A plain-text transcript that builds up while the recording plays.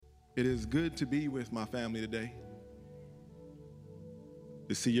It is good to be with my family today,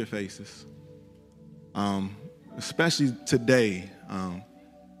 to see your faces, especially today.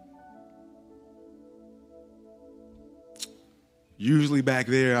 Usually back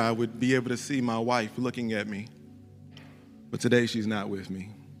there, I would be able to see my wife looking at me, but today she's not with me.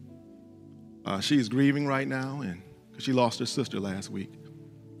 She's grieving right now, and she lost her sister last week.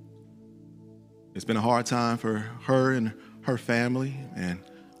 It's been a hard time for her and her family, and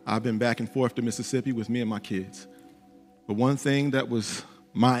I've been back and forth to Mississippi with me and my kids. But one thing that was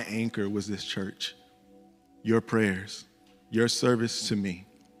my anchor was this church, your prayers, your service to me.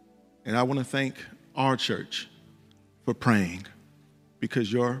 And I want to thank our church for praying,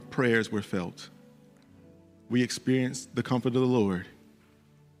 because your prayers were felt. We experienced the comfort of the Lord,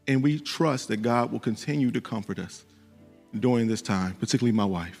 and we trust that God will continue to comfort us during this time, particularly my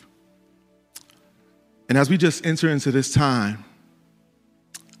wife. And as we just enter into this time,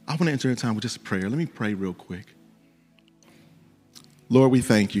 I want to enter into time with just prayer. Let me pray real quick. Lord, we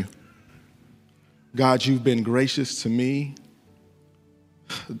thank you. God, you've been gracious to me,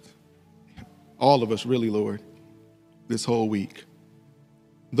 all of us really, Lord, this whole week.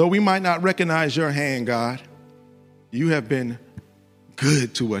 Though we might not recognize your hand, God, you have been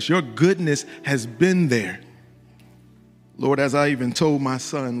good to us. Your goodness has been there. Lord, as I even told my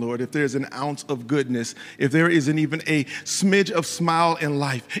son, Lord, if there's an ounce of goodness, if there isn't even a smidge of smile in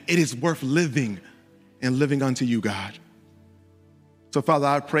life, it is worth living and living unto you, God. So, Father,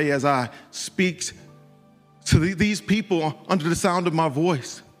 I pray as I speak to these people under the sound of my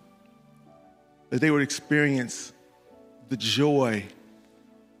voice, that they would experience the joy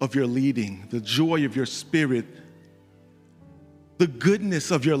of your leading, the joy of your spirit, the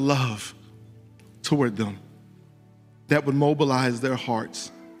goodness of your love toward them, that would mobilize their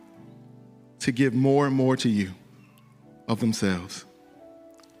hearts to give more and more to you of themselves.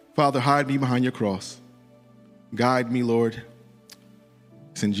 Father, hide me behind your cross. Guide me, Lord.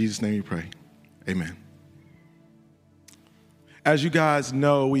 It's in Jesus' name we pray. Amen. As you guys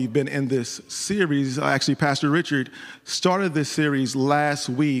know, we've been in this series. Actually, Pastor Richard started this series last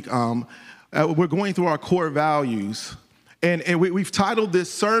week. We're going through our core values, and we've titled this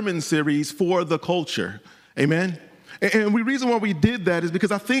sermon series "For the Culture." Amen. And the reason why we did that is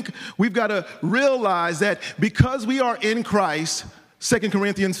because I think we've got to realize that because we are in Christ, 2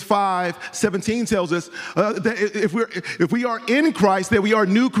 Corinthians 5:17 tells us that if we are in Christ, that we are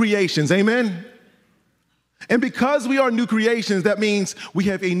new creations. Amen. And because we are new creations, that means we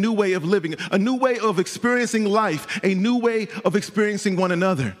have a new way of living, a new way of experiencing life, a new way of experiencing one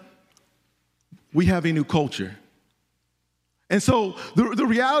another. We have a new culture. And so the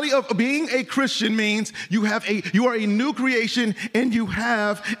reality of being a Christian means you are a new creation and you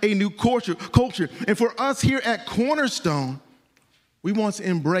have a new culture. And for us here at Cornerstone, we want to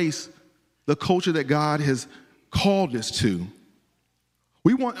embrace the culture that God has called us to.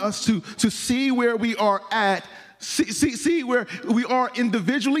 We want us to see where we are at, see where we are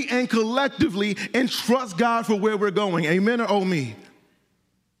individually and collectively, and trust God for where we're going. Amen or oh me?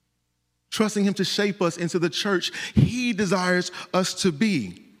 Trusting him to shape us into the church he desires us to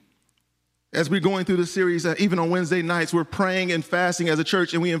be. As we're going through the series, even on Wednesday nights, we're praying and fasting as a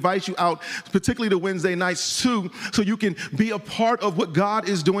church, and we invite you out, particularly to Wednesday nights too, so you can be a part of what God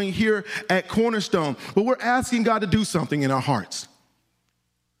is doing here at Cornerstone. But we're asking God to do something in our hearts.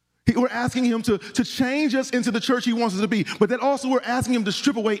 We're asking him to change us into the church he wants us to be, but then also we're asking him to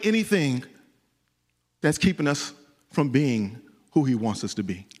strip away anything that's keeping us from being who he wants us to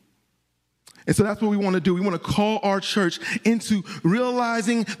be. And so that's what we want to do. We want to call our church into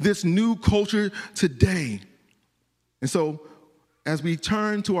realizing this new culture today. And so as we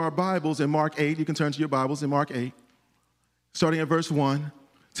turn to our Bibles in Mark 8, you can turn to your Bibles in Mark 8, starting at verse 1.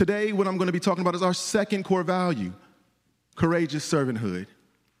 Today, what I'm going to be talking about is our second core value, courageous servanthood.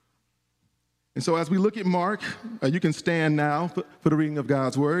 And so as we look at Mark, you can stand now for the reading of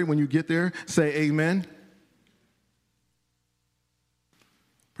God's word. When you get there, say amen.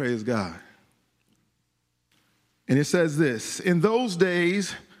 Praise God. And it says this: in those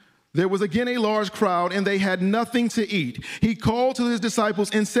days, there was again a large crowd, and they had nothing to eat. He called to his disciples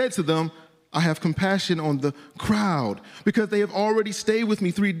and said to them, I have compassion on the crowd, because they have already stayed with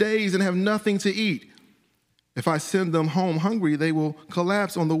me 3 days and have nothing to eat. If I send them home hungry, they will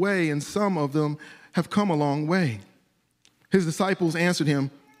collapse on the way, and some of them have come a long way. His disciples answered him,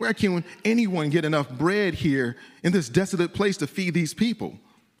 where can anyone get enough bread here in this desolate place to feed these people?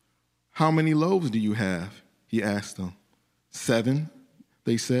 How many loaves do you have? He asked them. 7,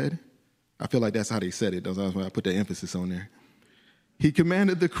 they said. I feel like that's how they said it. That's why I put the emphasis on there. He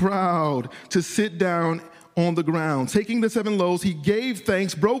commanded the crowd to sit down on the ground. Taking the 7 loaves, he gave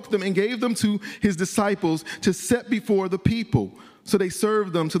thanks, broke them, and gave them to his disciples to set before the people. So they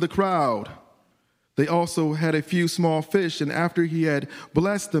served them to the crowd. They also had a few small fish, and after he had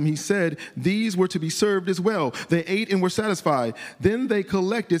blessed them, he said, these were to be served as well. They ate and were satisfied. Then they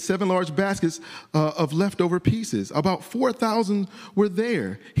collected 7 large baskets of leftover pieces. About 4,000 were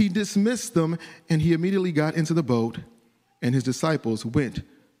there. He dismissed them, and he immediately got into the boat, and his disciples went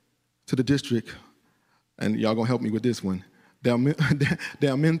to the district, and y'all gonna help me with this one,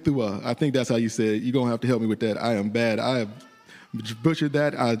 Dalmanthua. I think that's how you say it. You're gonna have to help me with that. I am bad. I have butchered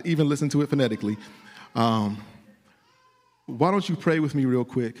that. I even listened to it phonetically. Why don't you pray with me real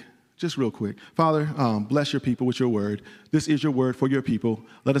quick? Just real quick. Father, bless your people with your word. This is your word for your people.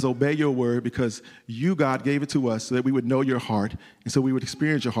 Let us obey your word because you, God, gave it to us so that we would know your heart and so we would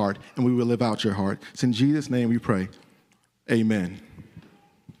experience your heart and we would live out your heart. It's in Jesus' name we pray. Amen.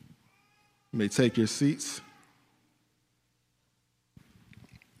 You may take your seats.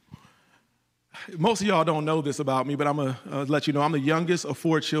 Most of y'all don't know this about me, but I'm going to let you know I'm the youngest of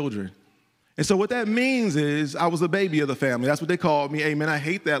 4 children. And so what that means is I was the baby of the family. That's what they called me. Amen. I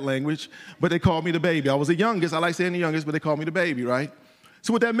hate that language, but they called me the baby. I was the youngest. I like saying the youngest, but they called me the baby, right?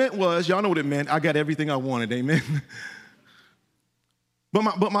 So what that meant was, y'all know what it meant. I got everything I wanted. Amen.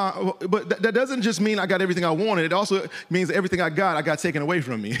 But that doesn't just mean I got everything I wanted. It also means everything I got taken away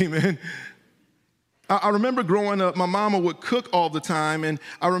from me. Amen. I remember growing up, my mama would cook all the time, and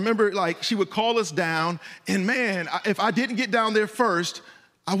I remember, she would call us down, and man, if I didn't get down there first,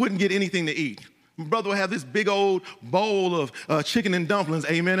 I wouldn't get anything to eat. My brother would have this big old bowl of chicken and dumplings,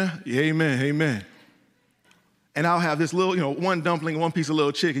 amen? Yeah, amen, amen. And I'll have this little, one dumpling, one piece of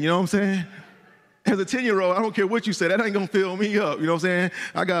little chicken, you know what I'm saying? As a 10-year-old, I don't care what you say, that ain't gonna fill me up, you know what I'm saying?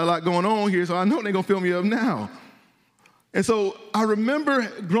 I got a lot going on here, so I know they're gonna fill me up now. And so I remember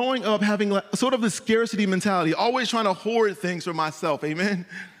growing up having sort of the scarcity mentality, always trying to hoard things for myself, amen?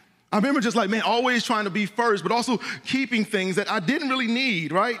 I remember just always trying to be first, but also keeping things that I didn't really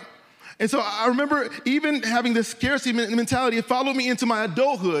need, right? And so I remember even having this scarcity mentality. It followed me into my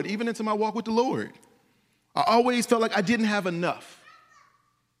adulthood, even into my walk with the Lord. I always felt like I didn't have enough.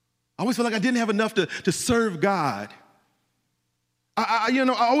 I always felt like I didn't have enough to serve God. I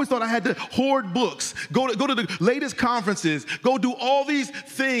always thought I had to hoard books, go to the latest conferences, go do all these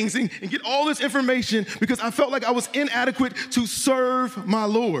things and get all this information because I felt like I was inadequate to serve my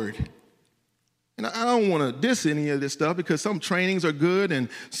Lord. And I don't want to diss any of this stuff because some trainings are good and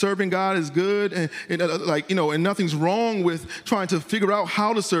serving God is good and nothing's wrong with trying to figure out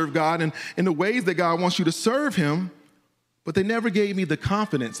how to serve God and in the ways that God wants you to serve him, but they never gave me the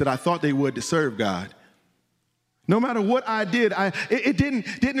confidence that I thought they would to serve God. No matter what I did, it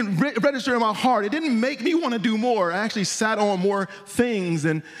didn't register in my heart. It didn't make me want to do more. I actually sat on more things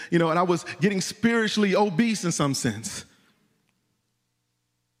and I was getting spiritually obese in some sense.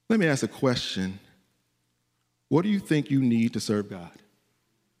 Let me ask a question. What do you think you need to serve God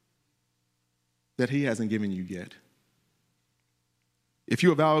that he hasn't given you yet? If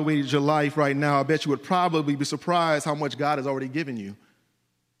you evaluated your life right now, I bet you would probably be surprised how much God has already given you,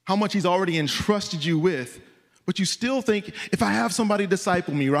 how much he's already entrusted you with. But you still think, if I have somebody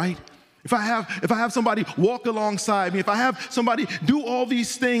disciple me, right? If I have somebody walk alongside me, if I have somebody do all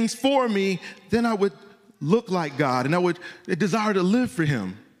these things for me, then I would look like God and I would desire to live for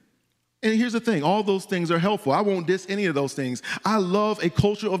him. And here's the thing, all those things are helpful. I won't diss any of those things. I love a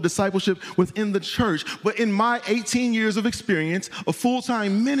culture of discipleship within the church, but in my 18 years of experience of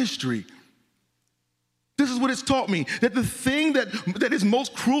full-time ministry, this is what it's taught me, that the thing that is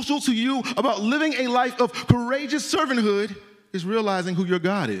most crucial to you about living a life of courageous servanthood is realizing who your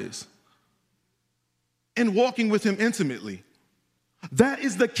God is and walking with him intimately. That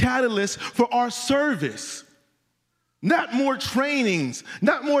is the catalyst for our service. Not more trainings,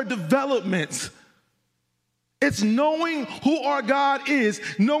 not more developments. It's knowing who our God is,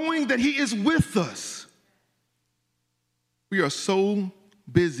 knowing that he is with us. We are so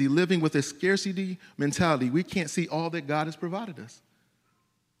busy living with a scarcity mentality, we can't see all that God has provided us.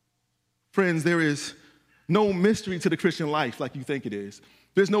 Friends, there is no mystery to the Christian life like you think it is.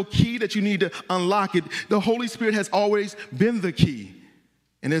 There's no key that you need to unlock it. The Holy Spirit has always been the key.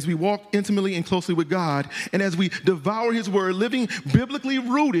 And as we walk intimately and closely with God, and as we devour his word, living biblically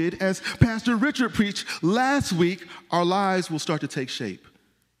rooted, as Pastor Richard preached last week, our lives will start to take shape.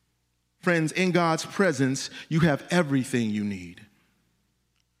 Friends, in God's presence, you have everything you need.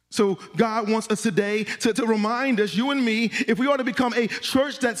 So God wants us today to remind us, you and me, if we are to become a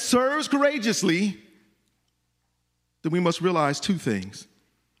church that serves courageously, then we must realize 2 things.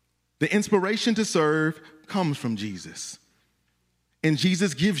 The inspiration to serve comes from Jesus. And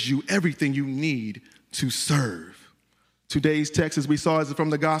Jesus gives you everything you need to serve. Today's text, as we saw, is from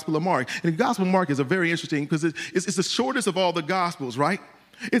the Gospel of Mark. And the Gospel of Mark is a very interesting because it's the shortest of all the Gospels, right?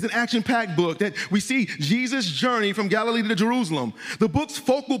 It's an action-packed book that we see Jesus' journey from Galilee to Jerusalem. The book's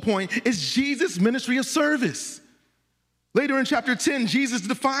focal point is Jesus' ministry of service. Later in chapter 10, Jesus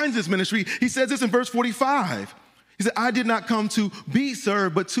defines his ministry. He says this in verse 45. He said, I did not come to be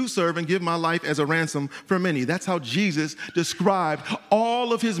served, but to serve and give my life as a ransom for many. That's how Jesus described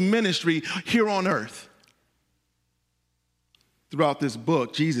all of his ministry here on earth. Throughout this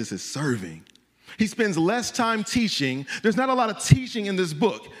book, Jesus is serving. He spends less time teaching. There's not a lot of teaching in this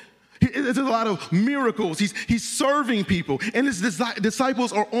book. There's a lot of miracles. He's serving people, and his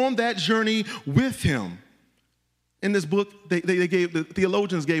disciples are on that journey with him. In this book, the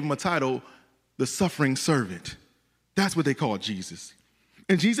theologians gave him a title, the suffering servant. That's what they call Jesus.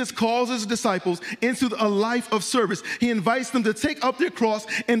 And Jesus calls his disciples into a life of service. He invites them to take up their cross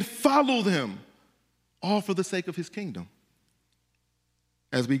and follow them, all for the sake of his kingdom.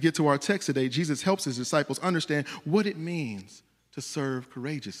 As we get to our text today, Jesus helps his disciples understand what it means to serve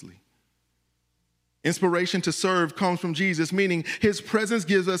courageously. Inspiration to serve comes from Jesus, meaning his presence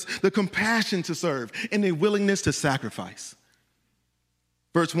gives us the compassion to serve and the willingness to sacrifice.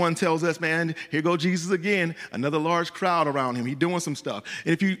 Verse 1 tells us, man, here go Jesus again, another large crowd around him. He's doing some stuff.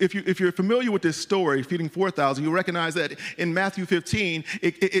 And if you're familiar with this story, feeding 4,000, you'll recognize that in Matthew 15,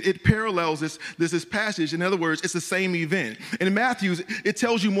 it parallels this passage. In other words, it's the same event. And in Matthew, it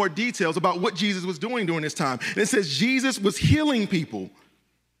tells you more details about what Jesus was doing during this time. And it says Jesus was healing people.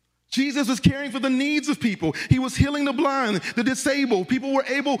 Jesus was caring for the needs of people. He was healing the blind, the disabled. People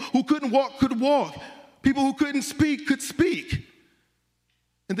who couldn't walk could walk. People who couldn't speak could speak.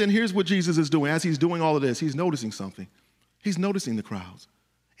 And then here's what Jesus is doing. As he's doing all of this, he's noticing something. He's noticing the crowds.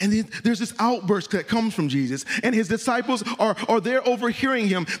 And then there's this outburst that comes from Jesus, and his disciples are there overhearing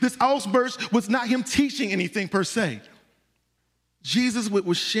him. This outburst was not him teaching anything per se. Jesus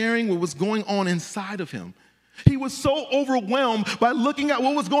was sharing what was going on inside of him. He was so overwhelmed by looking at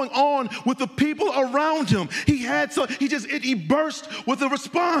what was going on with the people around him. He burst with a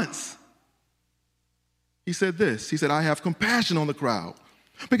response. He said this. He said, I have compassion on the crowd,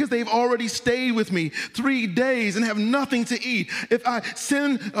 because they've already stayed with me 3 days and have nothing to eat. If I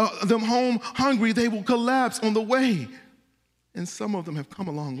send them home hungry, they will collapse on the way. And some of them have come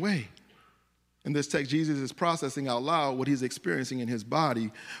a long way. In this text, Jesus is processing out loud what he's experiencing in his body,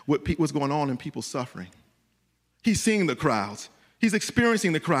 what's going on in people's suffering. He's seeing the crowds. He's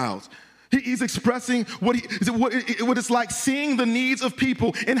experiencing the crowds. He's expressing what it's like seeing the needs of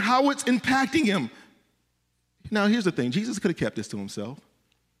people and how it's impacting him. Now, here's the thing. Jesus could have kept this to himself.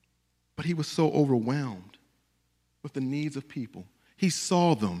 But he was so overwhelmed with the needs of people. He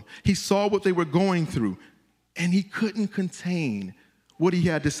saw them. He saw what they were going through, and he couldn't contain what he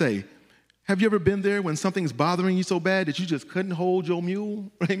had to say. Have you ever been there when something's bothering you so bad that you just couldn't hold your mule?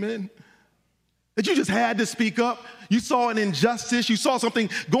 Amen? That you just had to speak up? You saw an injustice. You saw something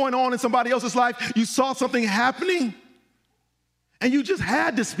going on in somebody else's life. You saw something happening, and you just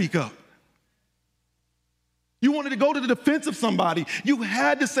had to speak up. You wanted to go to the defense of somebody. You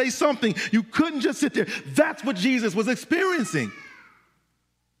had to say something. You couldn't just sit there. That's what Jesus was experiencing.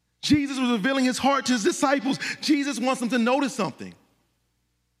 Jesus was revealing his heart to his disciples. Jesus wants them to notice something.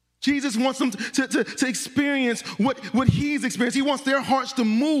 Jesus wants them to experience what he's experienced. He wants their hearts to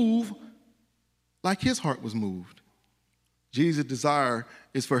move like his heart was moved. Jesus' desire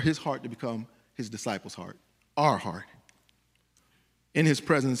is for his heart to become his disciples' heart, our heart. In his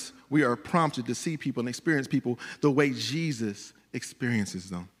presence, we are prompted to see people and experience people the way Jesus experiences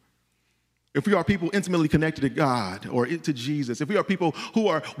them. If we are people intimately connected to God or to Jesus, if we are people who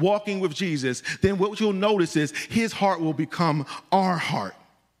are walking with Jesus, then what you'll notice is his heart will become our heart.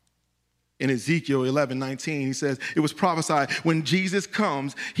 In Ezekiel 11:19, he says, it was prophesied, when Jesus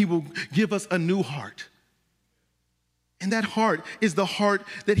comes, he will give us a new heart. And that heart is the heart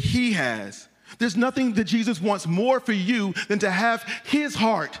that he has. There's nothing that Jesus wants more for you than to have his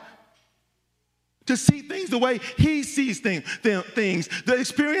heart, to see things the way he sees things, to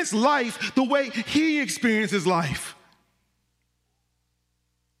experience life the way he experiences life.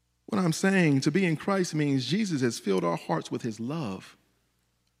 What I'm saying, to be in Christ means Jesus has filled our hearts with his love.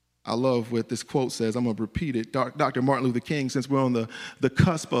 I love what this quote says. I'm going to repeat it. Dr. Martin Luther King, since we're on the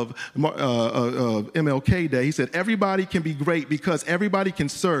cusp of MLK Day, he said, everybody can be great because everybody can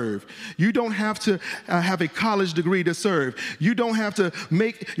serve. You don't have to have a college degree to serve. You don't have to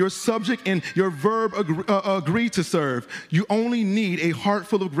make your subject and your verb agree to serve. You only need a heart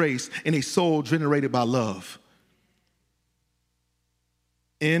full of grace and a soul generated by love.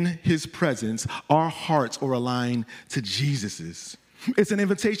 In his presence, our hearts are aligned to Jesus's. It's an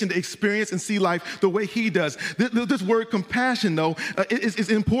invitation to experience and see life the way he does. This word compassion, though, is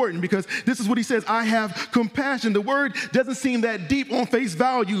important because this is what he says, I have compassion. The word doesn't seem that deep on face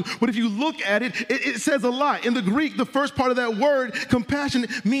value, but if you look at it, it says a lot. In the Greek, the first part of that word, compassion,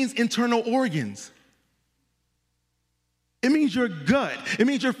 means internal organs. It means your gut. It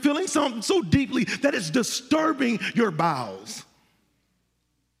means you're feeling something so deeply that it's disturbing your bowels.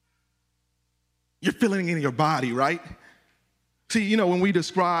 You're feeling it in your body, right? See, when we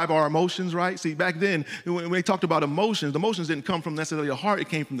describe our emotions, right? See, back then, when they talked about emotions, the emotions didn't come from necessarily the heart. It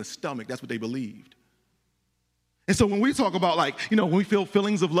came from the stomach. That's what they believed. And so when we talk about when we feel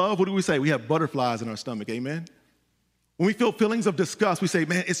feelings of love, what do we say? We have butterflies in our stomach, amen? When we feel feelings of disgust, we say,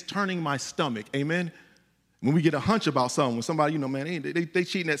 man, it's turning my stomach, amen? When we get a hunch about something, when somebody, man, they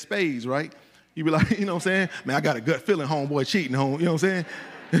cheating at spades, right? You be like, you know what I'm saying? Man, I got a gut feeling homeboy cheating, you know what I'm saying?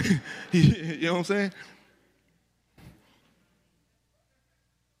 You know what I'm saying?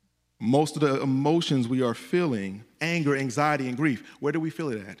 Most of the emotions we are feeling, anger, anxiety, and grief, where do we feel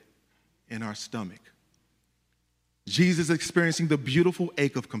it at? In our stomach. Jesus is experiencing the beautiful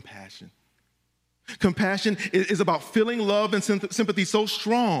ache of compassion. Compassion is about feeling love and sympathy so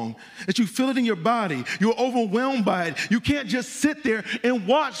strong that you feel it in your body. You're overwhelmed by it. You can't just sit there and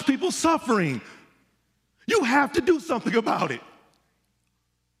watch people suffering. You have to do something about it.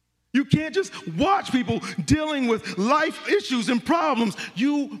 You can't just watch people dealing with life issues and problems.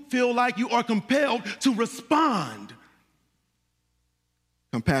 You feel like you are compelled to respond.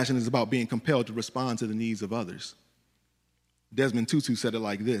 Compassion is about being compelled to respond to the needs of others. Desmond Tutu said it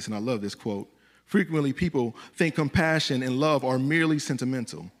like this, and I love this quote. Frequently, people think compassion and love are merely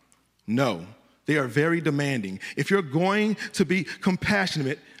sentimental. No, they are very demanding. If you're going to be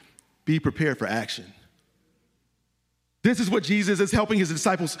compassionate, be prepared for action. This is what Jesus is helping his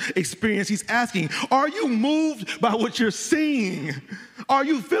disciples experience. He's asking, are you moved by what you're seeing? Are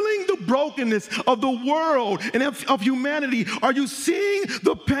you feeling the brokenness of the world and of humanity? Are you seeing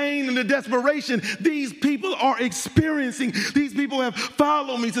the pain and the desperation these people are experiencing? These people have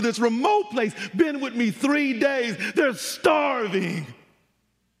followed me to this remote place, been with me 3 days. They're starving.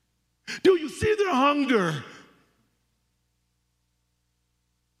 Do you see their hunger?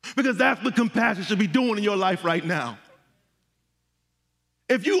 Because that's what compassion should be doing in your life right now.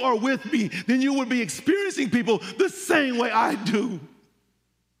 If you are with me, then you would be experiencing people the same way I do.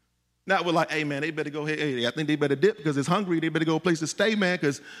 Not with hey, man, they better go ahead. Hey, I think they better dip because it's hungry. They better go a place to stay, man,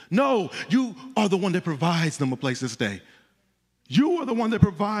 because no, you are the one that provides them a place to stay. You are the one that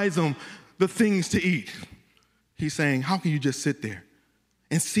provides them the things to eat. He's saying, how can you just sit there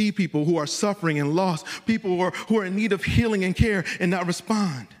and see people who are suffering and lost, people who are in need of healing and care and not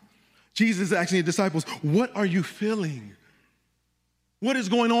respond? Jesus is asking his disciples, what are you feeling? What is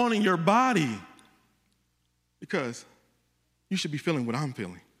going on in your body? Because you should be feeling what I'm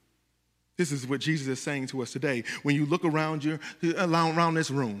feeling. This is what Jesus is saying to us today. When you look around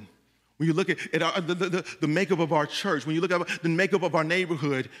this room, when you look at the makeup of our church, when you look at the makeup of our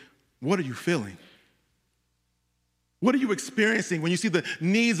neighborhood, what are you feeling? What are you experiencing when you see the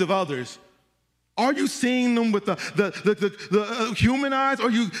needs of others? Are you seeing them with the human eyes? Or are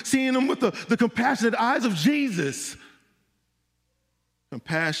you seeing them with the compassionate eyes of Jesus?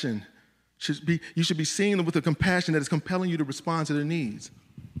 Compassion you should be seeing them with a compassion that is compelling you to respond to their needs.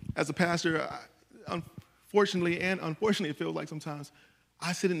 As a pastor, unfortunately, it feels like sometimes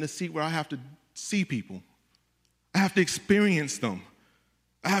I sit in the seat where I have to see people. I have to experience them.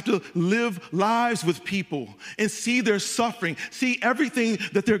 I have to live lives with people and see their suffering, see everything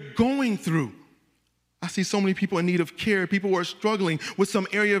that they're going through. I see so many people in need of care, people who are struggling with some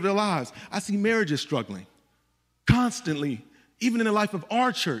area of their lives. I see marriages struggling constantly. Even in the life of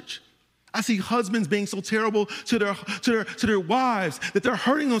our church, I see husbands being so terrible to their wives that they're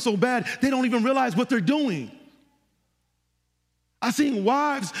hurting them so bad they don't even realize what they're doing. I see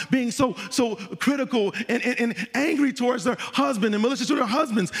wives being so critical and angry towards their husband and malicious to their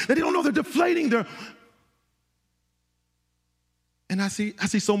husbands that they don't know they're deflating their. And I see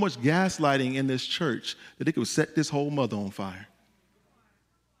so much gaslighting in this church that it could set this whole mother on fire.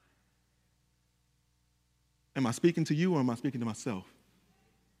 Am I speaking to you or am I speaking to myself?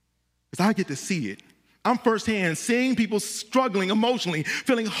 Because I get to see it. I'm firsthand seeing people struggling emotionally,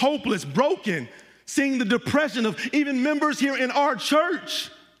 feeling hopeless, broken, seeing the depression of even members here in our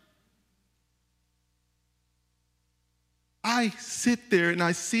church. I sit there and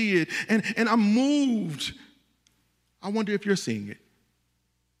I see it and I'm moved. I wonder if you're seeing it.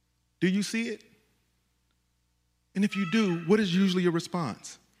 Do you see it? And if you do, what is usually your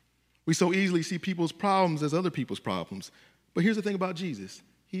response? We so easily see people's problems as other people's problems. But here's the thing about Jesus.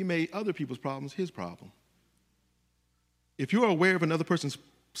 He made other people's problems his problem. If you're aware of another person's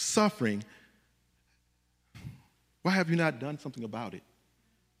suffering, why have you not done something about it?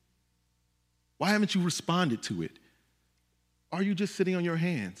 Why haven't you responded to it? Are you just sitting on your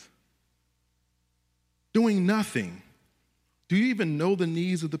hands, doing nothing? Do you even know the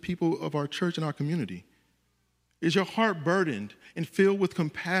needs of the people of our church and our community? Is your heart burdened and filled with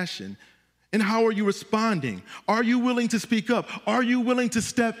compassion? And how are you responding? Are you willing to speak up? Are you willing to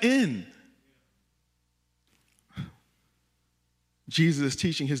step in? Jesus is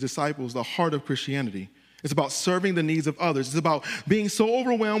teaching his disciples the heart of Christianity. It's about serving the needs of others. It's about being so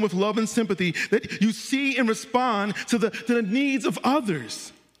overwhelmed with love and sympathy that you see and respond to the needs of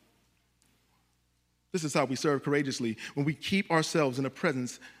others. This is how we serve courageously, when we keep ourselves in the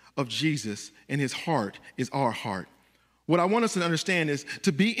presence of Jesus, and his heart is our heart. What I want us to understand is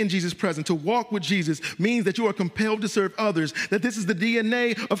to be in Jesus' presence, to walk with Jesus, means that you are compelled to serve others, that this is the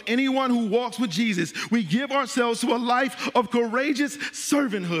DNA of anyone who walks with Jesus. We give ourselves to a life of courageous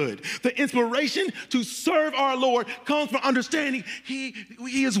servanthood. The inspiration to serve our Lord comes from understanding he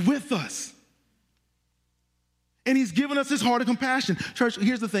is with us. And he's given us his heart of compassion. Church,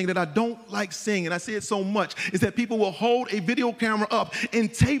 here's the thing that I don't like seeing, and I see it so much, is that people will hold a video camera up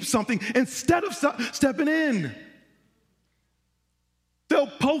and tape something instead of stepping in. They'll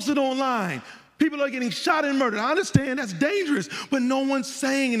post it online. People are getting shot and murdered. I understand that's dangerous, but no one's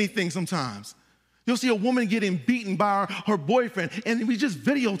saying anything sometimes. You'll see a woman getting beaten by her boyfriend, and we just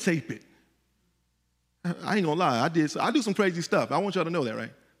videotape it. I ain't gonna lie, I do some crazy stuff. I want y'all to know that,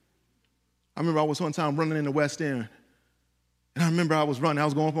 right? I remember I was one time running in the West End, and I remember I was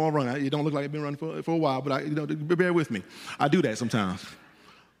going for a run. It don't look like I've been running for a while, but bear with me. I do that sometimes.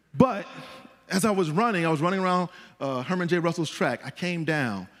 But as I was running around Herman J. Russell's track. I came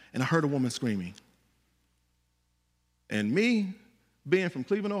down, and I heard a woman screaming. And me, being from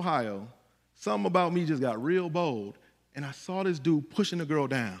Cleveland, Ohio, something about me just got real bold, and I saw this dude pushing the girl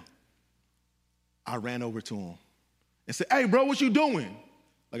down. I ran over to him and said, "Hey, bro, what you doing?"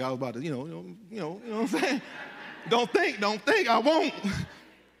 Like I was about to, you know what I'm saying? Don't think, I won't.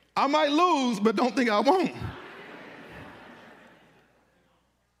 I might lose, but don't think I won't.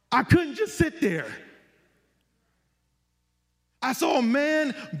 I couldn't just sit there. I saw a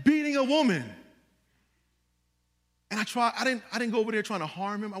man beating a woman. And I didn't go over there trying to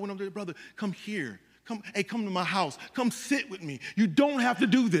harm him. I went over there, brother, come here. Come to my house. Come sit with me. You don't have to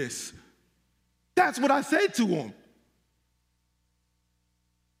do this. That's what I said to him.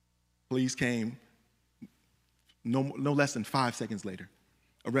 Police came no less than 5 seconds later,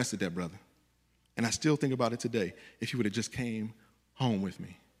 arrested that brother. And I still think about it today. If he would have just came home with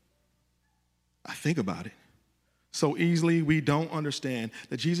me. I think about it. So easily we don't understand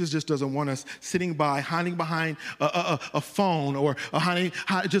that Jesus just doesn't want us sitting by, hiding behind a phone or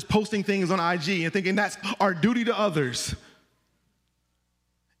just posting things on IG and thinking that's our duty to others.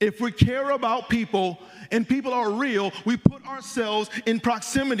 If we care about people and people are real, we put ourselves in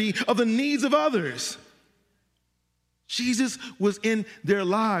proximity of the needs of others. Jesus was in their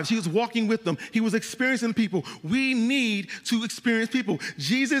lives. He was walking with them. He was experiencing people. We need to experience people.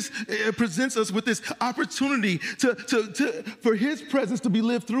 Jesus presents us with this opportunity for his presence to be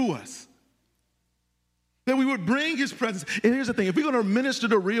lived through us. That we would bring his presence. And here's the thing. If we're going to minister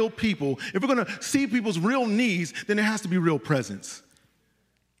to real people, if we're going to see people's real needs, then there has to be real presence.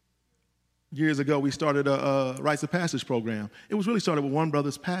 Years ago, we started a Rites of Passage program. It was really started with one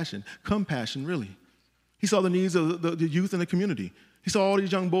brother's passion, compassion, really. He saw the needs of the youth in the community. He saw all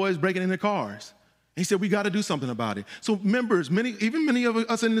these young boys breaking into cars. And he said, we got to do something about it. So members, many of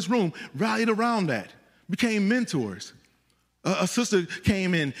us in this room rallied around that, became mentors. A sister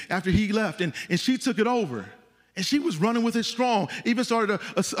came in after he left, and she took it over. And she was running with it strong, even started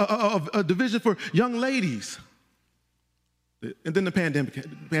a division for young ladies. And then the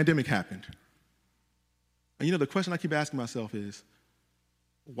pandemic happened. And the question I keep asking myself is,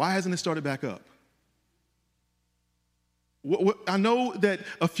 why hasn't it started back up? I know that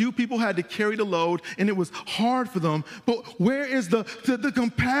a few people had to carry the load, and it was hard for them, but where is the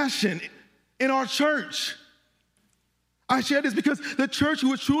compassion in our church? I share this because the church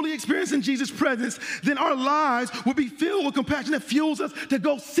who is truly experiencing Jesus' presence, then our lives will be filled with compassion that fuels us to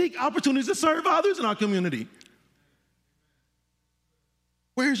go seek opportunities to serve others in our community.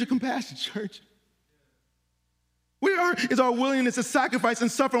 Where is your compassion, church? Where is our willingness to sacrifice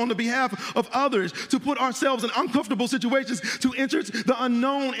and suffer on the behalf of others, to put ourselves in uncomfortable situations, to enter the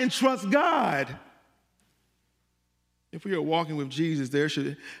unknown and trust God? If we are walking with Jesus, there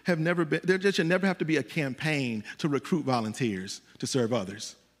should never have to be a campaign to recruit volunteers to serve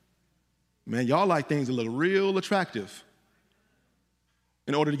others. Man, y'all like things that look real attractive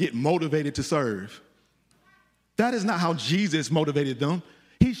in order to get motivated to serve. That is not how Jesus motivated them.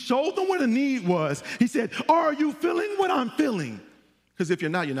 He showed them where the need was. He said, are you feeling what I'm feeling? Because if you're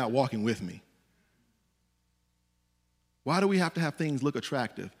not walking with me. Why do we have to have things look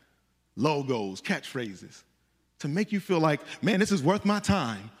attractive? Logos, catchphrases, to make you feel like, man, this is worth my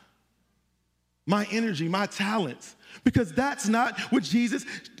time, my energy, my talents. Because that's not what Jesus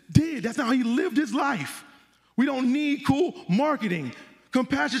did. That's not how he lived his life. We don't need cool marketing.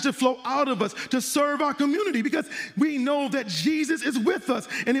 Compassion should flow out of us to serve our community because we know that Jesus is with us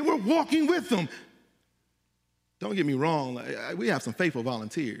and that we're walking with him. Don't get me wrong, we have some faithful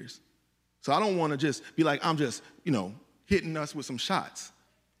volunteers. So I don't want to just be like, I'm just, hitting us with some shots.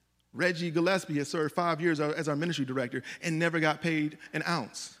 Reggie Gillespie has served 5 years as our ministry director and never got paid an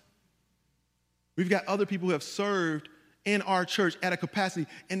ounce. We've got other people who have served in our church at a capacity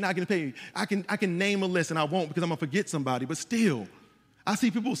and not getting paid. I can name a list and I won't because I'm going to forget somebody, but still. I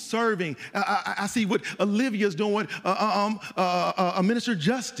see people serving. I see what Olivia's doing, Minister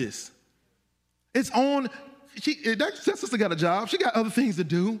Justice. It's on. That sister got a job. She got other things to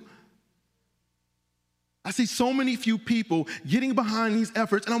do. I see so many few people getting behind these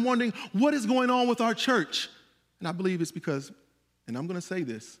efforts, and I'm wondering what is going on with our church. And I believe it's because, and I'm going to say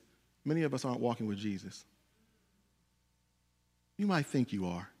this, many of us aren't walking with Jesus. You might think you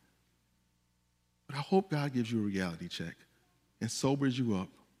are, but I hope God gives you a reality check and sobers you up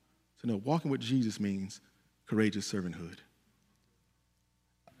to know walking with Jesus means courageous servanthood.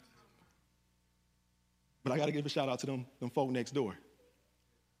 But I got to give a shout out to them folk next door.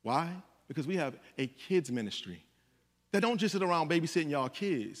 Why? Because we have a kids ministry that don't just sit around babysitting y'all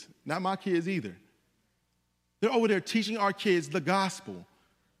kids, not my kids either. They're over there teaching our kids the gospel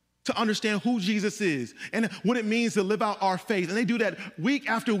to understand who Jesus is and what it means to live out our faith. And they do that week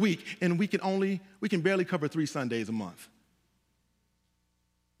after week, and we can barely cover 3 Sundays a month.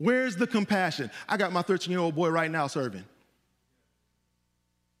 Where's the compassion? I got my 13-year-old boy right now serving.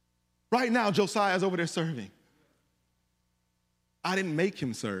 Right now, Josiah's over there serving. I didn't make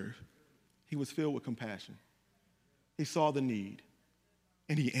him serve. He was filled with compassion. He saw the need,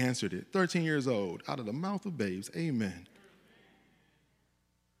 and he answered it. 13 years old, out of the mouth of babes. Amen.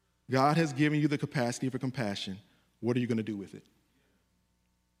 God has given you the capacity for compassion. What are you going to do with it?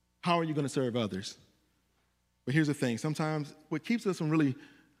 How are you going to serve others? But here's the thing. Sometimes what keeps us from really,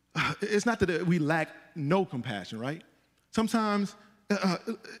 it's not that we lack no compassion, right? Sometimes,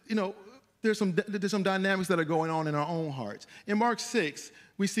 there's some dynamics that are going on in our own hearts. In Mark 6,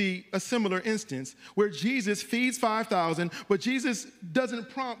 we see a similar instance where Jesus feeds 5,000, but Jesus doesn't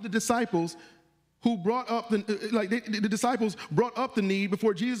prompt the disciples who brought up the disciples brought up the need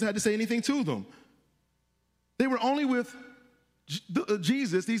before Jesus had to say anything to them. They were only with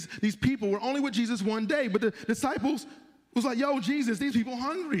Jesus, these people were only with Jesus one day, but the disciples was like, yo, Jesus, these people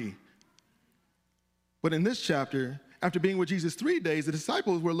hungry. But in this chapter, after being with Jesus 3 days, the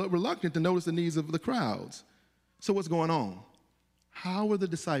disciples were reluctant to notice the needs of the crowds. So what's going on? How were the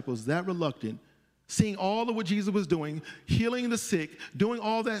disciples that reluctant, seeing all of what Jesus was doing, healing the sick, doing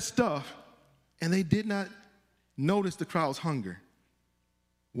all that stuff, and they did not notice the crowd's hunger?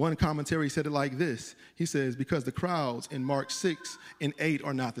 One commentary said it like this. He says, because the crowds in Mark 6 and 8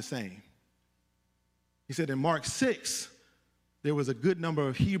 are not the same. He said in Mark 6, there was a good number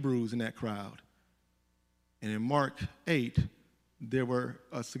of Hebrews in that crowd. And in Mark 8, there were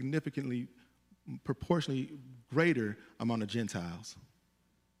a significantly, proportionally greater amount of Gentiles.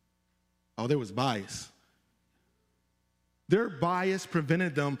 Oh, there was bias. Their bias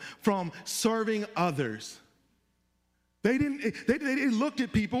prevented them from serving others. They looked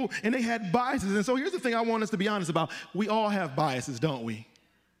at people and they had biases. And so here's the thing I want us to be honest about. We all have biases, don't we?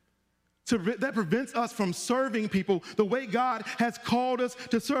 That prevents us from serving people the way God has called us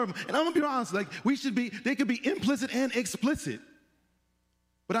to serve them. And I'm going to be honest, they could be implicit and explicit.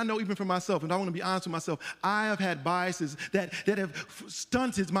 But I know even for myself, and I want to be honest with myself, I have had biases that have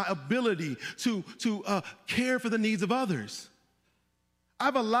stunted my ability to care for the needs of others.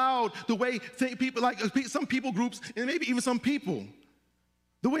 I've allowed the way people, like some people groups, and maybe even some people,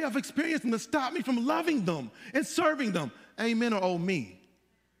 the way I've experienced them to stop me from loving them and serving them. Amen or oh me.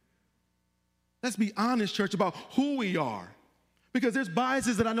 Let's be honest, church, about who we are. Because there's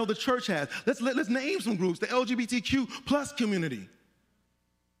biases that I know the church has. Let's name some groups. The LGBTQ plus community.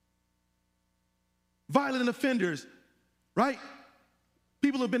 Violent offenders, right?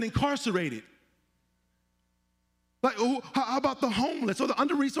 People who have been incarcerated. Like, how about the homeless or the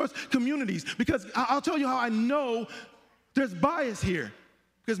under-resourced communities? Because I'll tell you how I know there's bias here.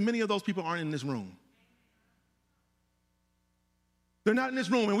 Because many of those people aren't in this room. They're not in this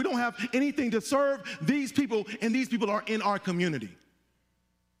room, and we don't have anything to serve these people, and these people are in our community.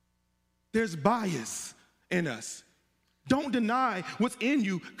 There's bias, in us. Don't deny what's in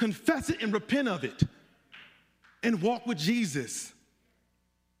you. Confess it and repent of it. And walk with Jesus.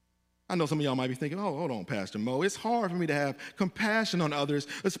 I know some of y'all might be thinking, oh, hold on, Pastor Mo. It's hard for me to have compassion on others,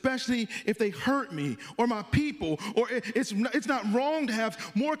 especially if they hurt me or my people, or it's not wrong to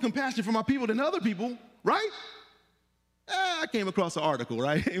have more compassion for my people than other people, right? I came across an article,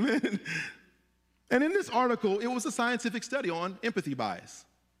 right? Amen. And in this article, it was a scientific study on empathy bias.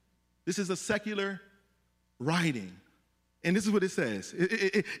 This is a secular writing. And this is what it says.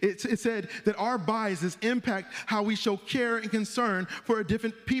 It said that our biases impact how we show care and concern for a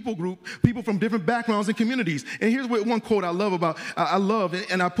different people group, people from different backgrounds and communities. And here's what one quote I love,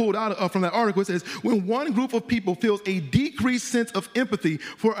 and I pulled out from that article. It says, when one group of people feels a decreased sense of empathy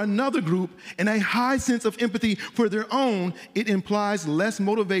for another group and a high sense of empathy for their own, it implies less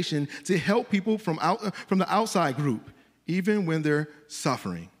motivation to help people from the outside group, even when they're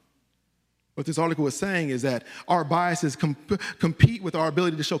suffering. What this article is saying is that our biases compete with our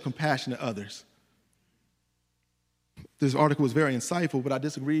ability to show compassion to others. This article was very insightful, but I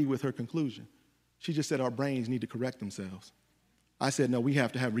disagree with her conclusion. She just said our brains need to correct themselves. I said, no, we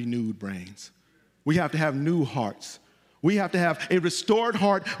have to have renewed brains. We have to have new hearts. We have to have a restored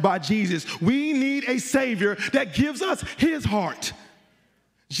heart by Jesus. We need a Savior that gives us his heart.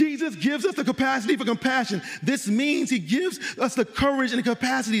 Jesus gives us the capacity for compassion. This means he gives us the courage and the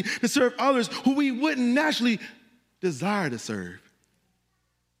capacity to serve others who we wouldn't naturally desire to serve.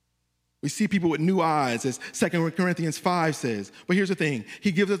 We see people with new eyes, as 2 Corinthians 5 says. But here's the thing.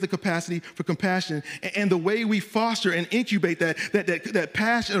 He gives us the capacity for compassion. And the way we foster and incubate that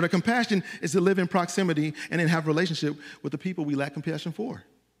passion or the compassion is to live in proximity and then have a relationship with the people we lack compassion for.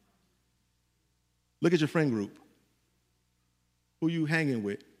 Look at your friend group. Who you hanging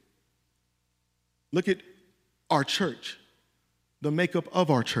with? Look at our church, the makeup of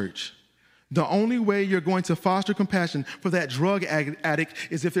our church. The only way you're going to foster compassion for that drug addict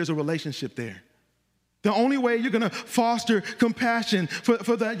is if there's a relationship there. The only way you're going to foster compassion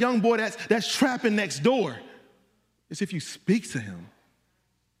for that young boy that's trapping next door is if you speak to him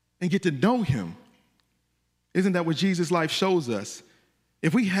and get to know him. Isn't that what Jesus' life shows us?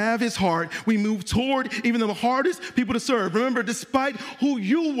 If we have his heart, we move toward even the hardest people to serve. Remember, despite who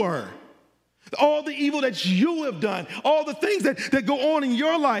you were, all the evil that you have done, all the things that go on in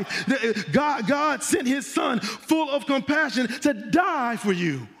your life, God sent his son full of compassion to die for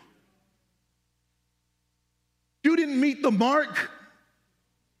you. You didn't meet the mark.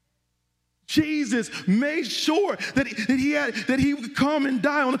 Jesus made sure that he would come and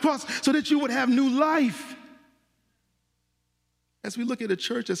die on the cross so that you would have new life. As we look at a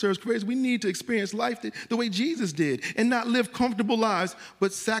church that serves Christ, we need to experience life the way Jesus did and not live comfortable lives,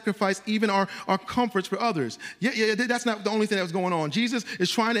 but sacrifice even our comforts for others. Yeah, that's not the only thing that was going on. Jesus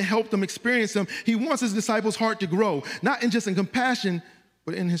is trying to help them experience him. He wants his disciples' heart to grow, not just in compassion,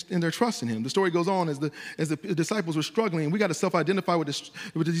 but in their trust in him. The story goes on as the disciples were struggling. We got to self-identify with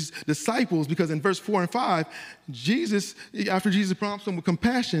these disciples because in verse 4 and 5, after Jesus prompts them with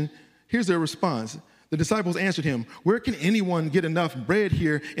compassion, here's their response. The disciples answered him, where can anyone get enough bread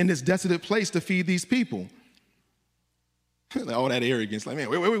here in this desolate place to feed these people? All that arrogance, like, man,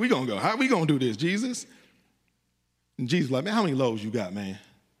 where we going to go? How are we going to do this, Jesus? And Jesus was like, man, how many loaves you got, man?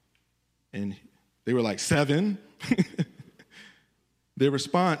 And they were like, 7. Their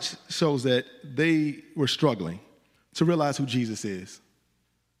response shows that they were struggling to realize who Jesus is.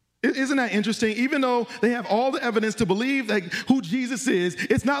 Isn't that interesting? Even though they have all the evidence to believe who Jesus is,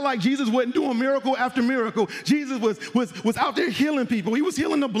 it's not like Jesus wasn't doing miracle after miracle. Jesus was out there healing people. He was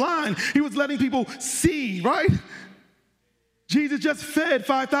healing the blind. He was letting people see, right? Jesus just fed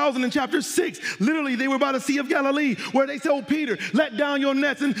 5,000 in chapter 6. Literally, they were by the Sea of Galilee where they told Peter, let down your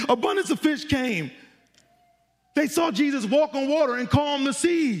nets, and abundance of fish came. They saw Jesus walk on water and calm the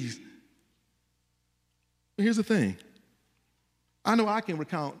seas. But here's the thing. I know I can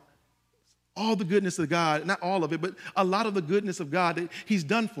recount all the goodness of God, not all of it, but a lot of the goodness of God that he's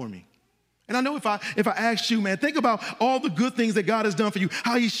done for me. And I know if I asked you, man, think about all the good things that God has done for you,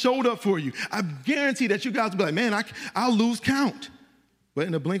 how he showed up for you. I guarantee that you guys will be like, man, I'll lose count. But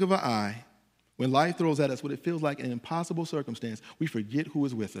in the blink of an eye, when life throws at us what it feels like an impossible circumstance, we forget who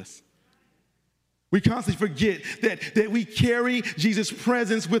is with us. We constantly forget that we carry Jesus'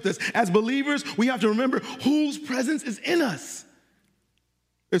 presence with us. As believers, we have to remember whose presence is in us.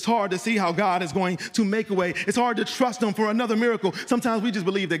 It's hard to see how God is going to make a way. It's hard to trust him for another miracle. Sometimes we just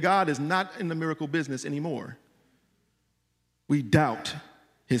believe that God is not in the miracle business anymore. We doubt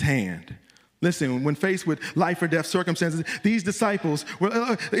his hand. Listen, when faced with life or death circumstances, these disciples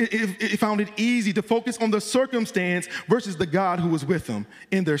found it easy to focus on the circumstance versus the God who was with them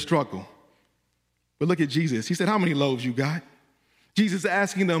in their struggle. But look at Jesus. He said, how many loaves you got? Jesus is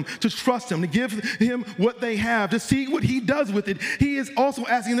asking them to trust him, to give him what they have, to see what he does with it. He is also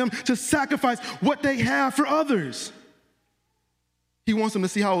asking them to sacrifice what they have for others. He wants them to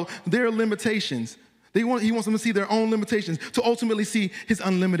see how their limitations, he wants them to see their own limitations, to ultimately see his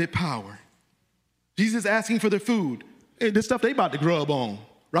unlimited power. Jesus is asking for their food. The stuff they about to grub on,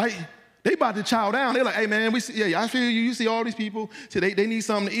 right? They about to chow down. They're like, hey, man, I feel you. You see all these people. So they need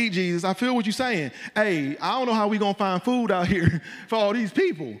something to eat, Jesus. I feel what you're saying. Hey, I don't know how we going to find food out here for all these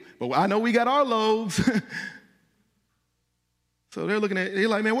people. But I know we got our loaves. So they're looking at, they're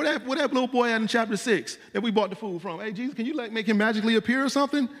like, man, where that little boy at in chapter 6 that we bought the food from? Hey, Jesus, can you make him magically appear or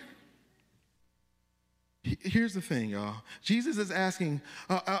something? Here's the thing, y'all. Jesus is asking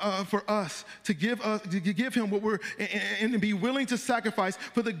for us to give him what we're, and to be willing to sacrifice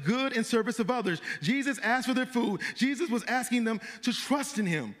for the good and service of others. Jesus asked for their food. Jesus was asking them to trust in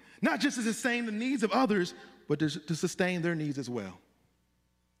him, not just to sustain the needs of others, but to sustain their needs as well.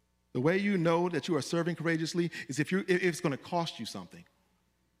 The way you know that you are serving courageously is if it's going to cost you something.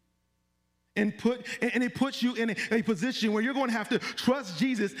 And it puts you in a position where you're going to have to trust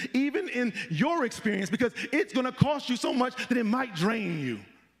Jesus even in your experience, because it's going to cost you so much that it might drain you.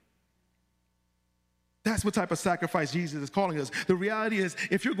 That's what type of sacrifice Jesus is calling us. The reality is,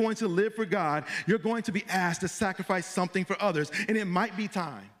 if you're going to live for God, you're going to be asked to sacrifice something for others, and it might be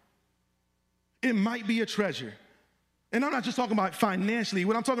time. It might be a treasure. And I'm not just talking about financially.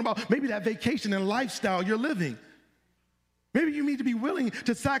 What I'm talking about, maybe that vacation and lifestyle you're living. Maybe you need to be willing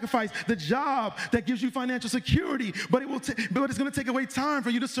to sacrifice the job that gives you financial security, but it's going to take away time for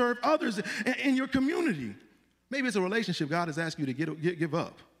you to serve others in your community. Maybe it's a relationship God has asked you to give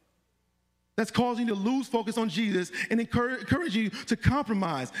up. That's causing you to lose focus on Jesus and encourage you to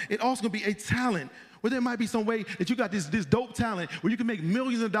compromise. It's also going to be a talent where there might be some way that you got this dope talent where you can make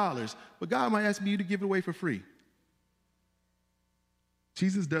millions of dollars, but God might ask you to give it away for free.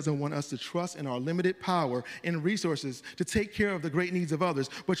 Jesus doesn't want us to trust in our limited power and resources to take care of the great needs of others,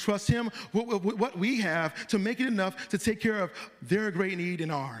 but trust him what we have to make it enough to take care of their great need and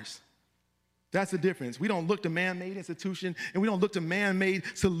ours. That's the difference. We don't look to man-made institution, and we don't look to man-made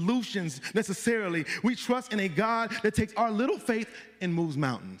solutions necessarily. We trust in a God that takes our little faith and moves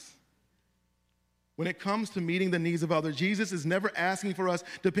mountains. When it comes to meeting the needs of others, Jesus is never asking for us to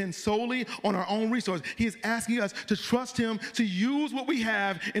depend solely on our own resources. He is asking us to trust him, to use what we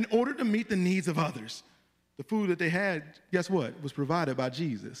have in order to meet the needs of others. The food that they had, guess what, was provided by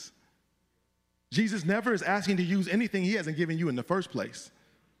Jesus. Jesus never is asking to use anything he hasn't given you in the first place.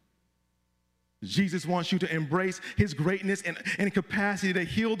 Jesus wants you to embrace his greatness and capacity to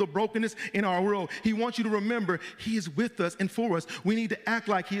heal the brokenness in our world. He wants you to remember he is with us and for us. We need to act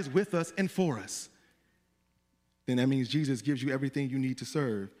like he is with us and for us. Then that means Jesus gives you everything you need to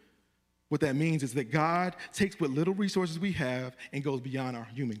serve. What that means is that God takes what little resources we have and goes beyond our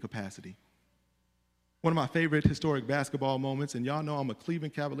human capacity. One of my favorite historic basketball moments, and y'all know I'm a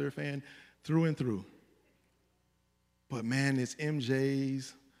Cleveland Cavalier fan through and through. But man, it's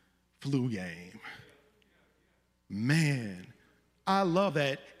MJ's flu game. Man, I love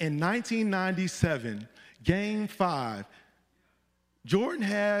that. In 1997, Game 5, Jordan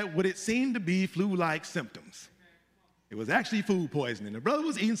had what it seemed to be flu-like symptoms. It was actually food poisoning. The brother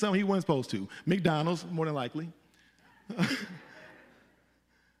was eating something he wasn't supposed to. McDonald's, more than likely.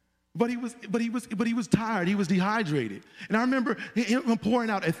 But he was tired. He was dehydrated. And I remember him pouring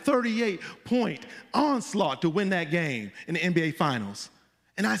out a 38-point onslaught to win that game in the NBA Finals.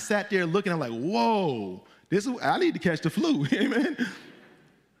 And I sat there looking, I'm like, whoa, I need to catch the flu, amen?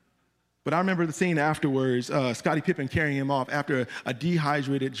 But I remember the scene afterwards, Scottie Pippen carrying him off after a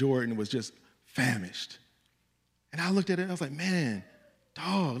dehydrated Jordan was just famished. And I looked at it and I was like, man,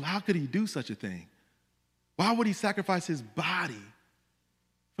 dog, how could he do such a thing? Why would he sacrifice his body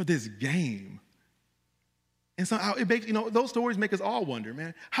for this game? And so it makes, those stories make us all wonder,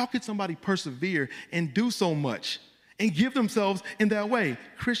 man, how could somebody persevere and do so much and give themselves in that way?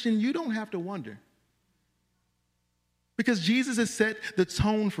 Christian, you don't have to wonder. Because Jesus has set the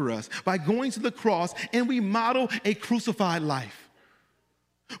tone for us by going to the cross, and we model a crucified life.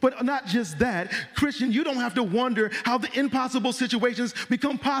 But not just that, Christian, you don't have to wonder how the impossible situations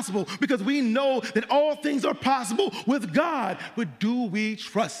become possible, because we know that all things are possible with God. But do we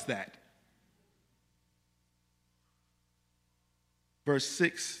trust that? Verse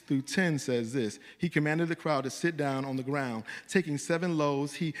 6 through 10 says this: He commanded the crowd to sit down on the ground. Taking 7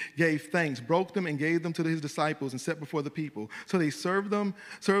 loaves, he gave thanks, broke them, and gave them to his disciples and set before the people. So they served them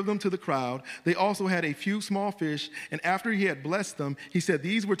to the crowd. They also had a few small fish, and after he had blessed them, he said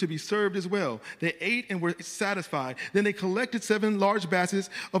these were to be served as well. They ate and were satisfied. Then they collected 7 large baskets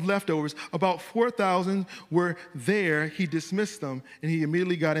of leftovers. About 4,000 were there. He dismissed them, and he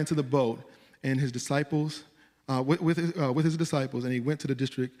immediately got into the boat, and his disciples with his disciples, and he went to the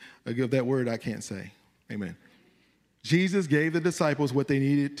district of that word I can't say. Amen. Jesus gave the disciples what they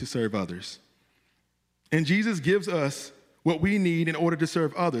needed to serve others. And Jesus gives us what we need in order to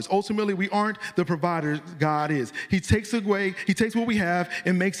serve others. Ultimately, we aren't the providers, God is. He takes what we have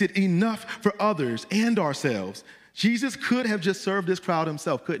and makes it enough for others and ourselves. Jesus could have just served this crowd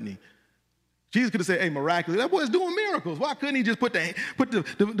himself, couldn't he? Jesus could have said, hey, miraculously, that boy's doing miracles. Why couldn't he just put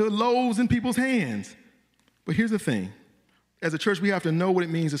the loaves in people's hands? But here's the thing. As a church, we have to know what it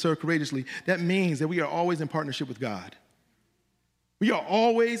means to serve courageously. That means that we are always in partnership with God. We are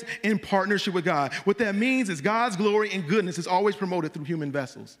always in partnership with God. What that means is God's glory and goodness is always promoted through human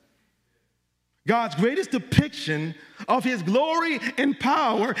vessels. God's greatest depiction of his glory and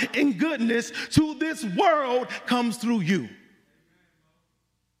power and goodness to this world comes through you.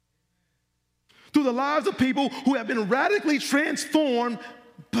 Through the lives of people who have been radically transformed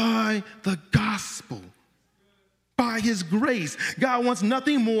by the gospel. By his grace. God wants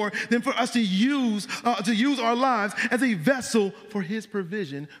nothing more than for us to use our lives as a vessel for his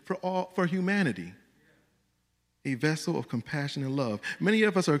provision for humanity. A vessel of compassion and love. Many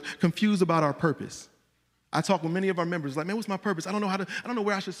of us are confused about our purpose. I talk with many of our members like, man, what's my purpose? I don't know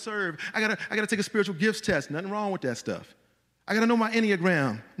where I should serve. I gotta take a spiritual gifts test. Nothing wrong with that stuff. I gotta know my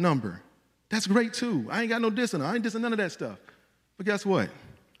Enneagram number. That's great too. I ain't got no dissing. I ain't dissing none of that stuff. But guess what?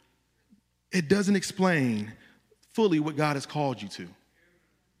 It doesn't explain fully what God has called you to.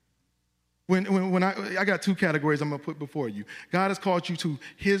 When I got 2 categories I'm going to put before you. God has called you to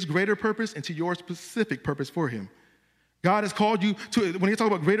his greater purpose and to your specific purpose for him. God has called you to, when you talk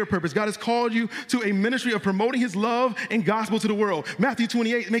about greater purpose, God has called you to a ministry of promoting his love and gospel to the world. Matthew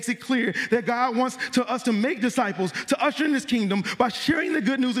 28 makes it clear that God wants us to make disciples, to usher in his kingdom by sharing the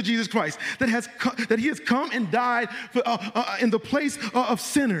good news of Jesus Christ, that he has come and died in the place of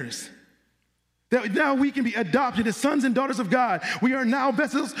sinners. That now we can be adopted as sons and daughters of God. We are now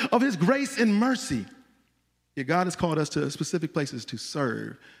vessels of his grace and mercy. Yet God has called us to specific places to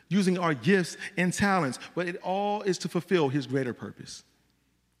serve, using our gifts and talents, but it all is to fulfill his greater purpose,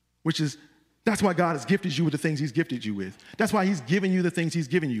 that's why God has gifted you with the things he's gifted you with. That's why he's given you the things he's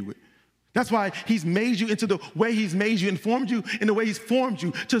given you with. That's why he's made you into the way he's made you and formed you in the way he's formed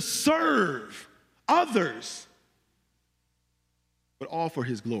you to serve others, but all for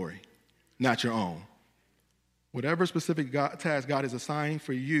his glory. Not your own. Whatever specific task God has assigned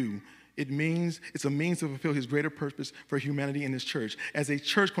for you, it's a means to fulfill his greater purpose for humanity in this church. As a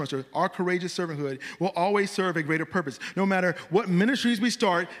church cornerstone, our courageous servanthood will always serve a greater purpose. No matter what ministries we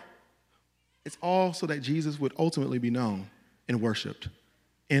start, it's all so that Jesus would ultimately be known and worshiped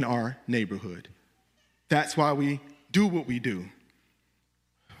in our neighborhood. That's why we do what we do.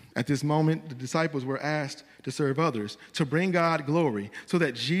 At this moment, the disciples were asked to serve others, to bring God glory, so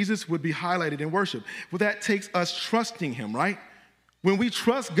that Jesus would be highlighted in worship. Well, that takes us trusting him, right? When we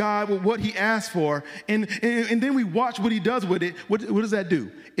trust God with what he asked for, and then we watch what he does with it, what does that do?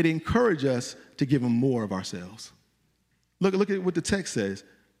 It encourages us to give him more of ourselves. Look at what the text says.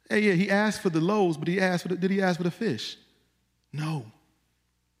 Hey, yeah, he asked for the loaves, but did he ask for the fish? No.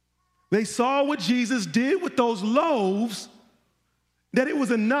 They saw what Jesus did with those loaves, that it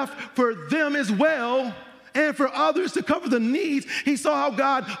was enough for them as well and for others to cover the needs. He saw how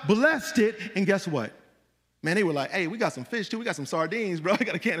God blessed it, and guess what? Man, they were like, hey, we got some fish too. We got some sardines, bro. I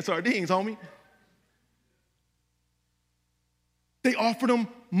got a can of sardines, homie. They offered them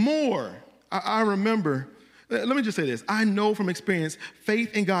more. I remember, let me just say this. I know from experience,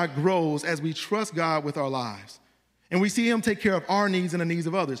 faith in God grows as we trust God with our lives. And we see him take care of our needs and the needs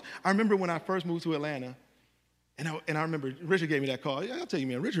of others. I remember when I first moved to Atlanta, and I remember Richard gave me that call. I'll tell you,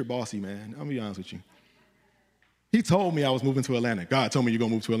 man, Richard bossy, man. I'm going to be honest with you. He told me I was moving to Atlanta. God told me you're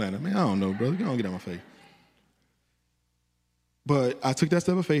going to move to Atlanta. Man, I don't know, brother. You don't get out my face. But I took that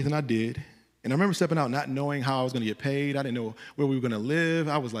step of faith, and I did. And I remember stepping out not knowing how I was going to get paid. I didn't know where we were going to live.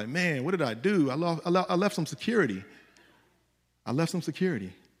 I was like, man, what did I do? I left some security.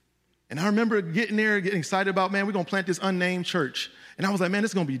 And I remember getting there, getting excited about, man, we're going to plant this unnamed church. And I was like, man,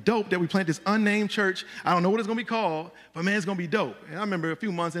 this is going to be dope that we plant this unnamed church. I don't know what it's going to be called, but, man, it's going to be dope. And I remember a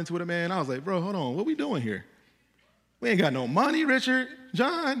few months into it, man, I was like, bro, hold on, what we doing here? We ain't got no money, Richard,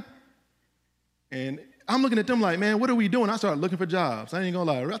 John. And I'm looking at them like, man, what are we doing? I started looking for jobs. I ain't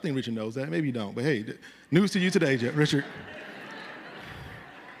gonna lie. I think Richard knows that. Maybe you don't. But hey, news to you today, Richard.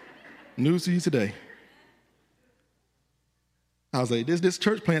 News to you today. I was like, this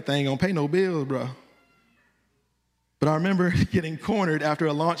church plant thing ain't gonna pay no bills, bro. But I remember getting cornered after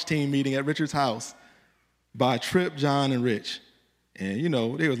a launch team meeting at Richard's house by Tripp, John, and Rich. And,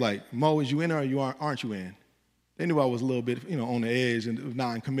 they was like, Mo, is you in or aren't you in? They knew I was a little bit, on the edge and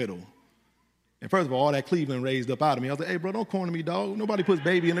non-committal. And first of all that Cleveland raised up out of me. I was like, hey, bro, don't corner me, dog. Nobody puts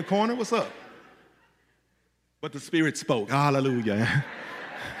baby in the corner. What's up? But the Spirit spoke. Hallelujah.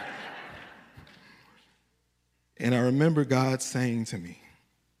 And I remember God saying to me,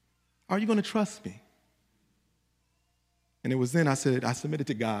 are you going to trust me? And it was then I said, I submitted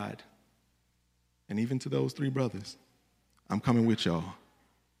to God. And even to those 3 brothers, I'm coming with y'all.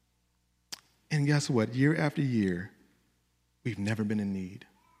 And guess what? Year after year, we've never been in need.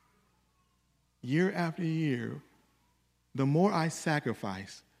 Year after year, the more I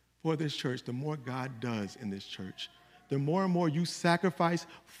sacrifice for this church, the more God does in this church. The more and more you sacrifice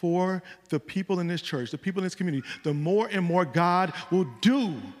for the people in this church, the people in this community, the more and more God will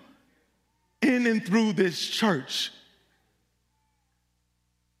do in and through this church.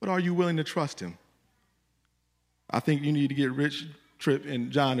 But are you willing to trust him? I think you need to get Rich, Tripp,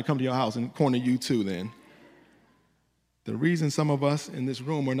 and John to come to your house and corner you too then. The reason some of us in this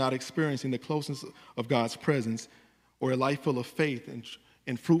room are not experiencing the closeness of God's presence or a life full of faith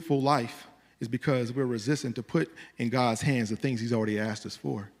and fruitful life is because we're resistant to put in God's hands the things he's already asked us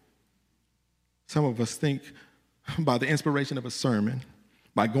for. Some of us think by the inspiration of a sermon,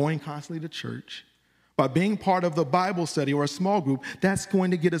 by going constantly to church, by being part of the Bible study or a small group, that's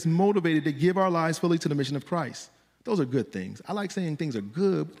going to get us motivated to give our lives fully to the mission of Christ. Those are good things. I like saying things are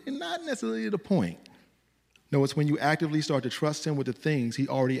good, but they're not necessarily the point. No, it's when you actively start to trust him with the things he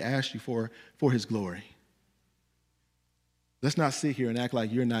already asked you for his glory. Let's not sit here and act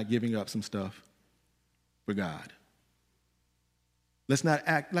like you're not giving up some stuff for God. Let's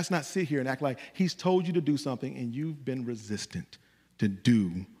not sit here and act like he's told you to do something and you've been resistant to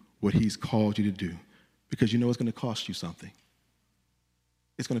do what he's called you to do because you know it's going to cost you something.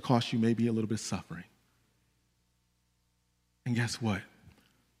 It's going to cost you maybe a little bit of suffering. And guess what?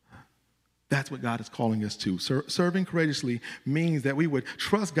 That's what God is calling us to. Serving courageously means that we would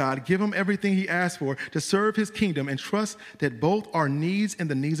trust God, give him everything he asked for to serve his kingdom, and trust that both our needs and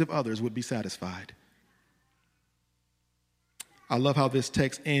the needs of others would be satisfied. I love how this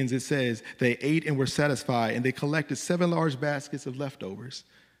text ends. It says, they ate and were satisfied, and they collected 7 large baskets of leftovers.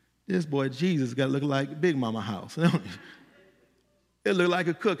 This boy Jesus got to look like Big Mama house. It looked like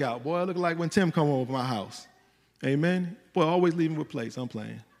a cookout, boy. It looked like when Tim come over my house. Amen? Boy, always leaving with plates. I'm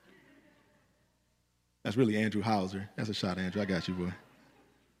playing. That's really Andrew Hauser. That's a shot, Andrew. I got you, boy.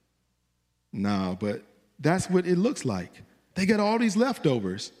 No, but that's what it looks like. They got all these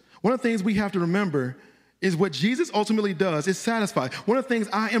leftovers. One of the things we have to remember is what Jesus ultimately does is satisfy. One of the things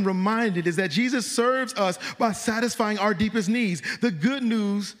I am reminded is that Jesus serves us by satisfying our deepest needs. The good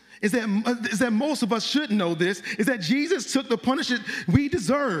news is that most of us should know this, is that Jesus took the punishment we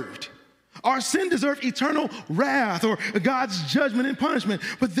deserved. Our sin deserved eternal wrath or God's judgment and punishment.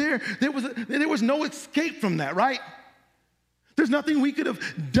 But there was no escape from that, right? There's nothing we could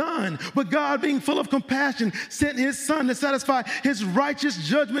have done. But God, being full of compassion, sent his son to satisfy his righteous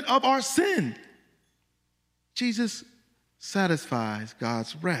judgment of our sin. Jesus satisfies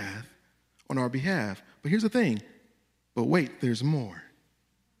God's wrath on our behalf. But here's the thing. But wait, there's more.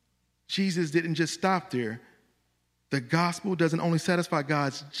 Jesus didn't just stop there. The gospel doesn't only satisfy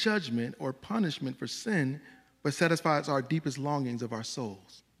God's judgment or punishment for sin, but satisfies our deepest longings of our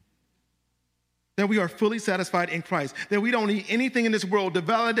souls. That we are fully satisfied in Christ, that we don't need anything in this world to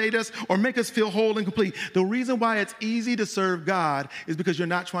validate us or make us feel whole and complete. The reason why it's easy to serve God is because you're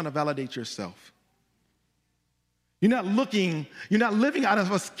not trying to validate yourself. You're not living out of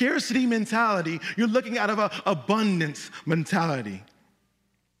a scarcity mentality. You're looking out of an abundance mentality.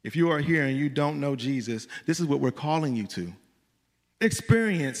 If you are here and you don't know Jesus, this is what we're calling you to.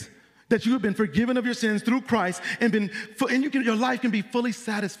 Experience that you have been forgiven of your sins through Christ your life can be fully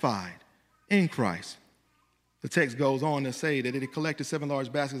satisfied in Christ. The text goes on to say that it collected 7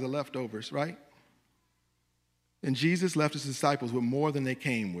 large baskets of leftovers, right? And Jesus left his disciples with more than they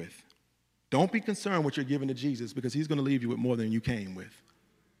came with. Don't be concerned what you're giving to Jesus because he's going to leave you with more than you came with.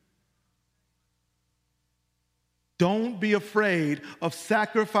 Don't be afraid of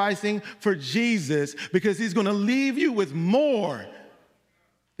sacrificing for Jesus because he's going to leave you with more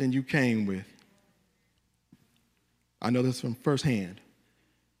than you came with. I know this from firsthand.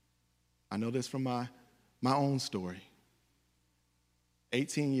 I know this from my own story.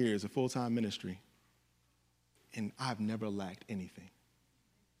 18 years of full-time ministry. and I've never lacked anything.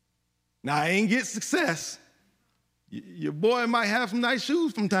 Now, I ain't get success. Your boy might have some nice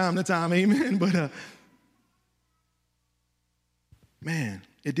shoes from time to time, amen, but man,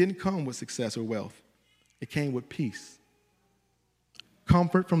 it didn't come with success or wealth. It came with peace,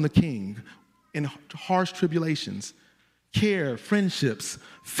 comfort from the King in harsh tribulations, care, friendships,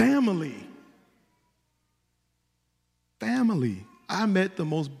 family. Family. I met the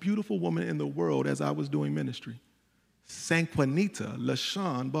most beautiful woman in the world as I was doing ministry, Sanquanita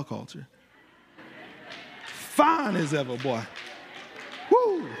LaShawn Buckhalter. Fine as ever, boy.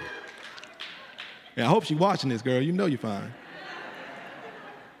 Woo! Yeah, I hope she's watching this, girl. You know you're fine.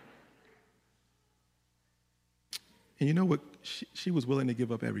 And you know what? She was willing to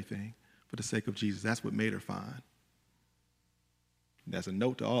give up everything for the sake of Jesus. That's what made her fine. That's a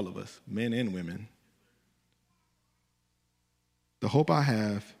note to all of us, men and women. The hope I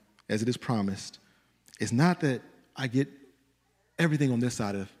have, as it is promised, is not that I get everything on this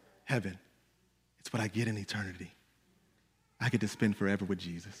side of heaven. It's what I get in eternity. I get to spend forever with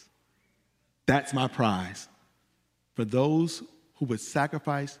Jesus. That's my prize. For those who would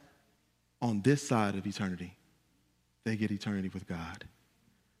sacrifice on this side of eternity, they get eternity with God.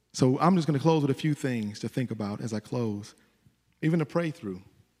 So I'm just going to close with a few things to think about as I close, even to pray through.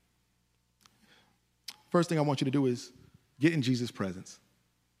 First thing I want you to do is get in Jesus' presence.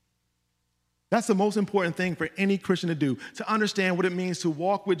 That's the most important thing for any Christian to do, to understand what it means to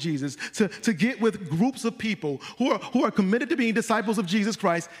walk with Jesus, to get with groups of people who are committed to being disciples of Jesus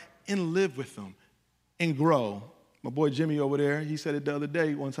Christ and live with them and grow. My boy Jimmy over there, he said it the other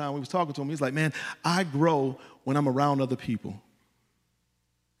day, one time we was talking to him. He's like, man, I grow when I'm around other people.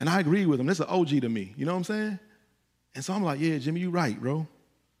 And I agree with him. This is an OG to me. You know what I'm saying? And so I'm like, yeah, Jimmy, you're right, bro.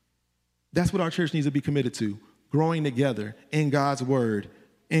 That's what our church needs to be committed to. Growing together in God's word,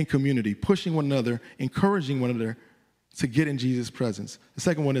 in community, pushing one another, encouraging one another to get in Jesus' presence. The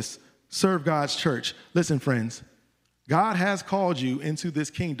second one is serve God's church. Listen, friends, God has called you into this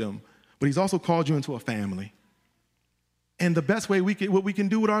kingdom, but he's also called you into a family. And the best way what we can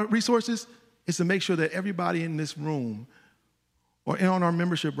do with our resources is to make sure that everybody in this room or on our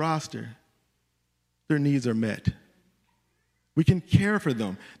membership roster, their needs are met. We can care for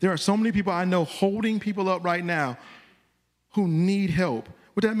them. There are so many people I know holding people up right now who need help.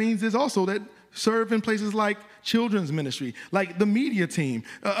 What that means is also that serve in places like children's ministry, like the media team.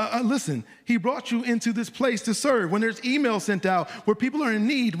 Listen, he brought you into this place to serve. When there's emails sent out where people are in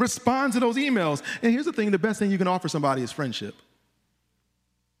need, respond to those emails. And here's the thing, the best thing you can offer somebody is friendship.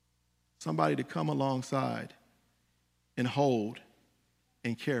 Somebody to come alongside and hold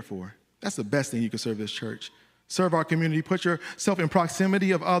and care for. That's the best thing you can serve this church. Serve our community. Put yourself in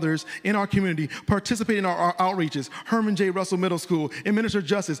proximity of others in our community. Participate in our outreaches. Herman J. Russell Middle School. Administer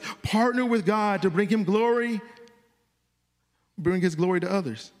justice. Partner with God to bring him glory. Bring his glory to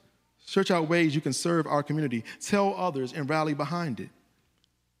others. Search out ways you can serve our community. Tell others and rally behind it.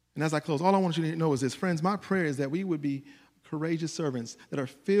 And as I close, all I want you to know is this. Friends, my prayer is that we would be courageous servants that are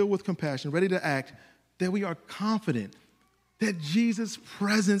filled with compassion, ready to act, that we are confident that Jesus'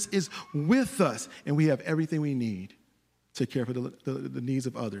 presence is with us, and we have everything we need to care for the needs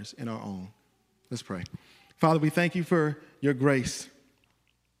of others and our own. Let's pray. Father, we thank you for your grace.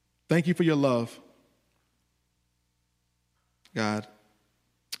 Thank you for your love. God,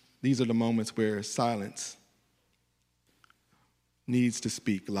 these are the moments where silence needs to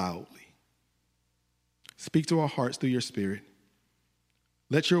speak loudly. Speak to our hearts through your Spirit.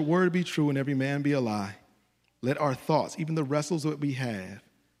 Let your word be true and every man be a lie. Let our thoughts, even the wrestles that we have,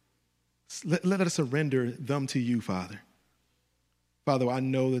 let us surrender them to you, Father. Father, I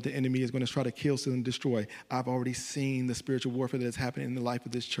know that the enemy is going to try to kill, steal, and destroy. I've already seen the spiritual warfare that is happening in the life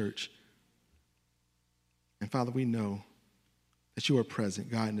of this church. And Father, we know that you are present,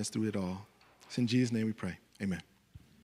 guiding us through it all. It's in Jesus' name we pray. Amen.